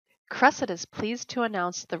Cresset is pleased to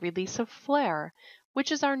announce the release of Flare,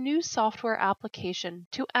 which is our new software application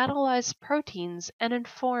to analyze proteins and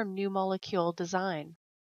inform new molecule design.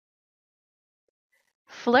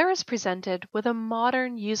 Flare is presented with a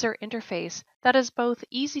modern user interface that is both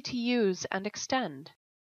easy to use and extend.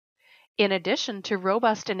 In addition to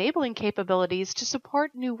robust enabling capabilities to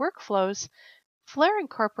support new workflows, Flare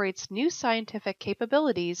incorporates new scientific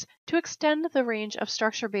capabilities to extend the range of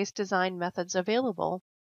structure-based design methods available.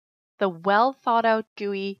 The well-thought-out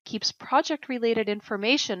GUI keeps project-related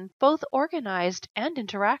information both organized and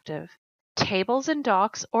interactive. Tables and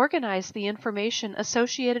docs organize the information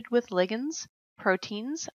associated with ligands,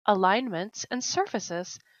 proteins, alignments, and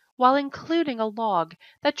surfaces, while including a log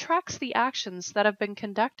that tracks the actions that have been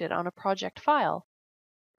conducted on a project file.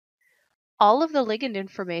 All of the ligand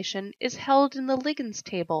information is held in the ligands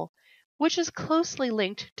table, which is closely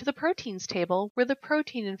linked to the proteins table where the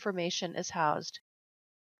protein information is housed.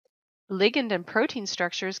 Ligand and protein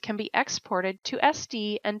structures can be exported to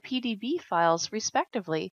SD and PDB files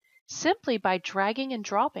respectively, simply by dragging and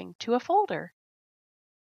dropping to a folder.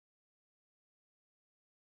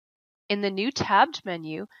 In the new tabbed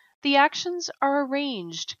menu, the actions are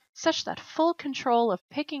arranged such that full control of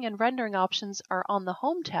picking and rendering options are on the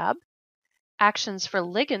Home tab. Actions for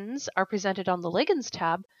ligands are presented on the Ligands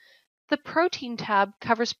tab. The Protein tab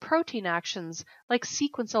covers protein actions like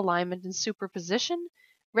sequence alignment and superposition,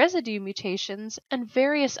 residue mutations, and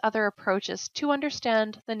various other approaches to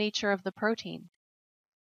understand the nature of the protein.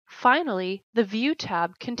 Finally, the View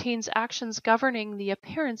tab contains actions governing the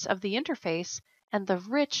appearance of the interface and the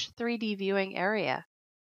rich 3D viewing area.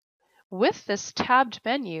 With this tabbed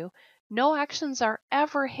menu, no actions are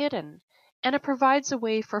ever hidden, and it provides a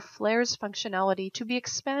way for Flare's functionality to be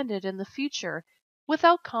expanded in the future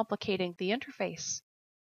without complicating the interface.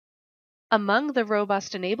 Among the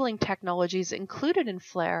robust enabling technologies included in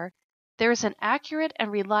Flare, there is an accurate and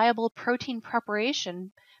reliable protein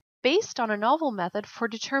preparation based on a novel method for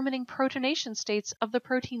determining protonation states of the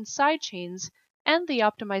protein side chains and the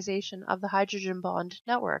optimization of the hydrogen bond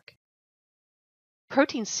network.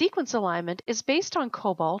 Protein sequence alignment is based on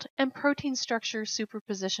cobalt, and protein structure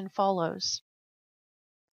superposition follows.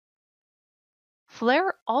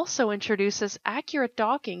 Flare also introduces accurate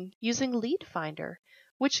docking using Lead Finder,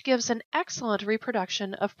 which gives an excellent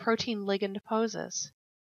reproduction of protein-ligand poses.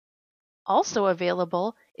 Also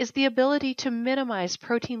available is the ability to minimize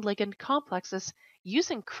protein-ligand complexes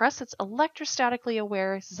using Cresset's electrostatically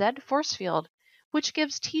aware Z force field, which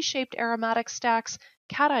gives T-shaped aromatic stacks,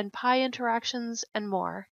 cation pi interactions, and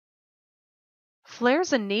more.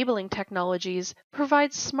 Flare's enabling technologies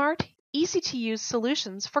provide smart, easy-to-use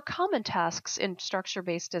solutions for common tasks in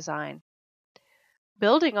structure-based design.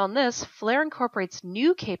 Building on this, Flare incorporates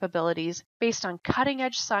new capabilities based on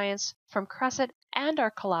cutting-edge science from Cresset and our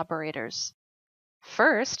collaborators.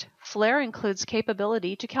 First, Flare includes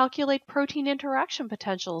capability to calculate protein interaction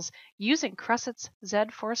potentials using Cresset's Z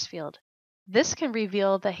force field. This can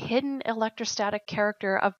reveal the hidden electrostatic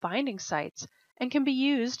character of binding sites and can be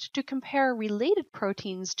used to compare related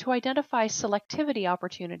proteins to identify selectivity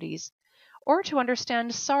opportunities or to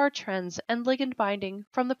understand SAR trends and ligand binding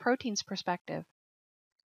from the protein's perspective.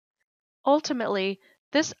 Ultimately,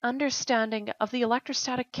 this understanding of the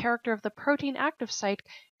electrostatic character of the protein active site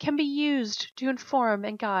can be used to inform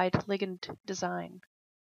and guide ligand design.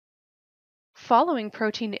 Following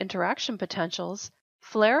protein interaction potentials,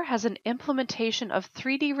 Flare has an implementation of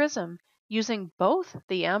 3D RISM using both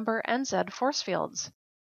the amber and Z force fields.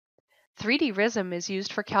 3D RISM is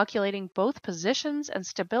used for calculating both positions and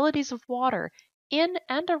stabilities of water in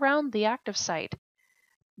and around the active site.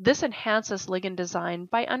 This enhances ligand design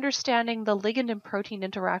by understanding the ligand and protein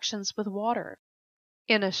interactions with water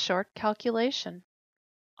in a short calculation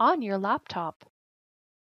on your laptop.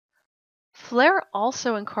 Flare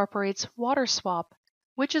also incorporates water swap,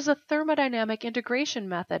 which is a thermodynamic integration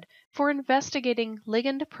method for investigating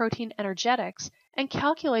ligand-protein energetics and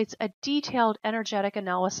calculates a detailed energetic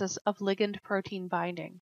analysis of ligand-protein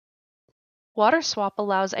binding. Water swap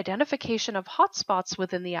allows identification of hotspots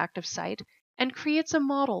within the active site and creates a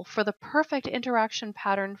model for the perfect interaction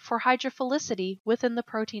pattern for hydrophilicity within the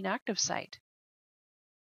protein active site.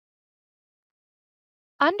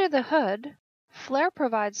 Under the hood, Flare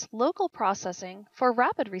provides local processing for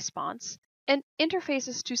rapid response and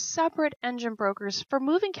interfaces to separate engine brokers for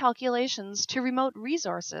moving calculations to remote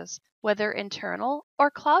resources, whether internal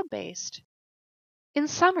or cloud-based. In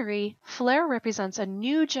summary, Flare represents a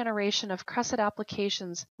new generation of Cresset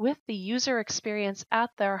applications with the user experience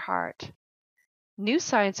at their heart. New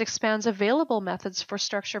Science expands available methods for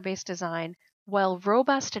structure-based design while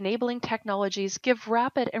robust enabling technologies give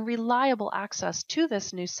rapid and reliable access to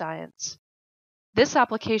this new science. This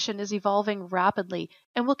application is evolving rapidly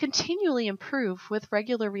and will continually improve with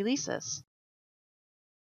regular releases.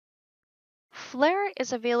 Flare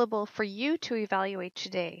is available for you to evaluate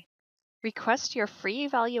today. Request your free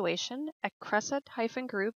evaluation at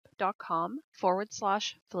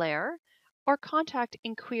cresset-group.com/flare or contact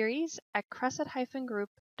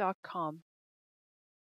inquiries@cresset-group.com.